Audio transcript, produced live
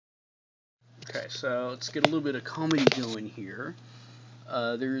Okay, so let's get a little bit of comedy going here.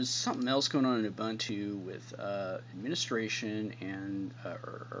 There's something else going on in Ubuntu with administration and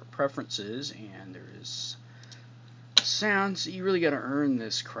or preferences, and there's sounds. You really got to earn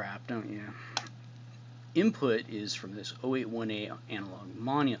this crap, don't you? Input is from this 081A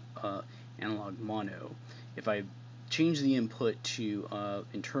analog mono. If I change the input to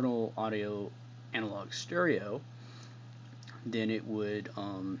internal audio analog stereo, then it would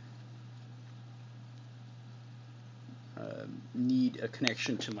need a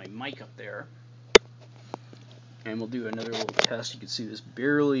connection to my mic up there. And we'll do another little test. You can see this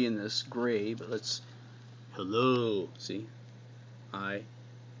barely in this gray, but let's, hello, see, I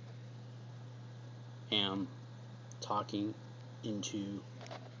am talking into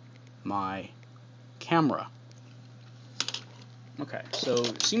my camera. Okay, so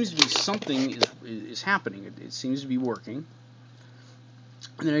it seems to be something is happening. It seems to be working.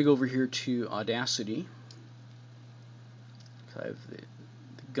 And then I go over here to Audacity. I have the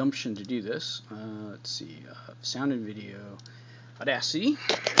gumption to do this. Let's see, sound and video, Audacity,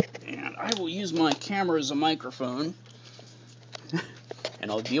 and I will use my camera as a microphone, and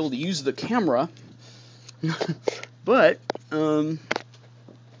I'll be able to use the camera, but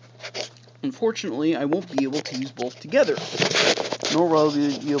unfortunately I won't be able to use both together, nor will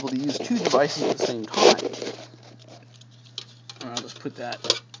I be able to use two devices at the same time. I'll just put that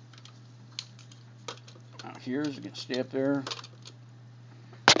out here, so it can stay up there.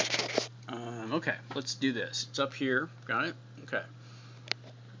 Okay, let's do this. It's up here. Got it? Okay.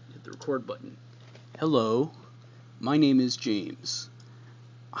 Hit the record button. Hello, my name is James.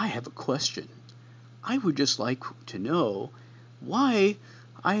 I have a question. I would just like to know why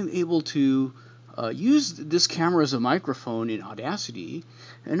I am able to use this camera as a microphone in Audacity,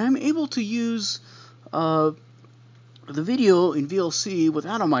 and I'm able to use the video in VLC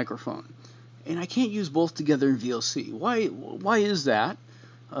without a microphone, and I can't use both together in VLC. Why is that?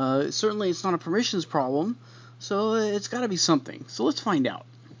 Certainly it's not a permissions problem, so it's got to be something. So let's find out.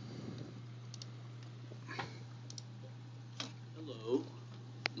 Hello,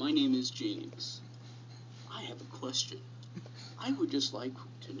 my name is James. I have a question. I would just like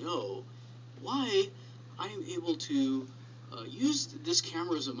to know why I am able to use this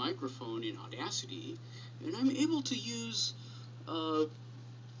camera as a microphone in Audacity, and I'm able to use the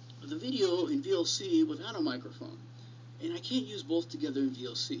video in VLC without a microphone. And I can't use both together in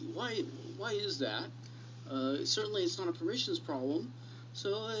VLC. Why is that? Certainly it's not a permissions problem,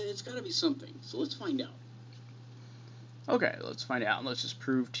 so it's got to be something. So let's find out. Okay, let's find out. Let's just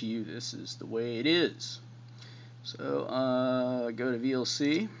prove to you this is the way it is. So go to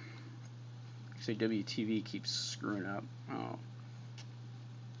VLC. Say WTV keeps screwing up. Oh.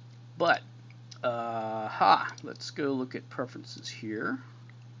 But let's go look at preferences here.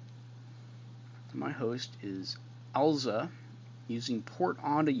 My host is Alza using port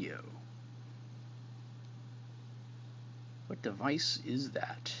audio. What device is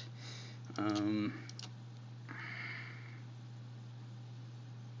that?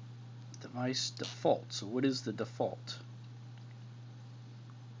 Device default. So what is the default?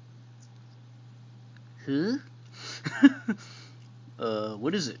 Huh?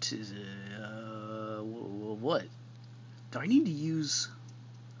 What is it? Is it what? Do I need to use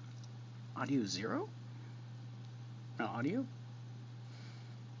audio 0? No, audio?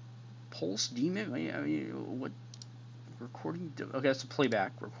 Pulse demon? I mean, what? Recording? Okay, that's a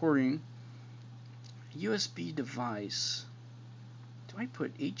playback. Recording. USB device. Do I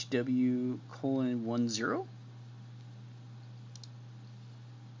put HW:10?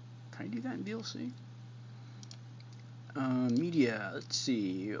 Can I do that in VLC? Media. Let's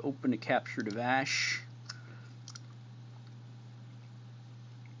see. Open a capture device.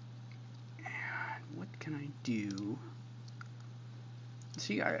 What can I do?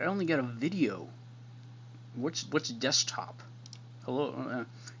 See, I only got a video. What's desktop? Hello,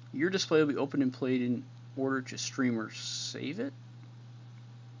 your display will be opened and played in order to stream or save it.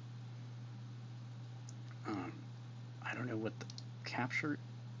 I don't know what the capture.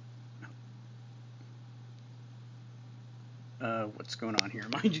 What's going on here?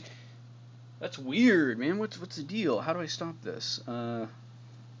 Mind you, that's weird, man. What's the deal? How do I stop this? Do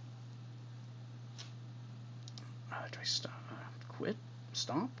I stop? Quit?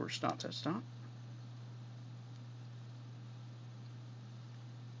 Stop or stop? That stop?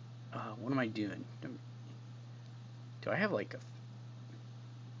 What am I doing? Do I have like a...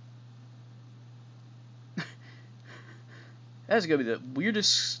 That's gonna be the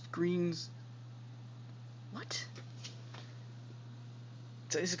weirdest screens. What?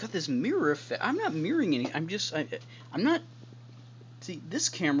 It's got this mirror effect. I'm not mirroring any. I'm not. See, this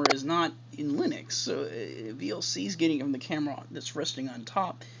camera is not in Linux, so VLC is getting it from the camera that's resting on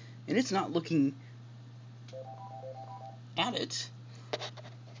top, and it's not looking at it.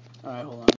 Alright, hold on.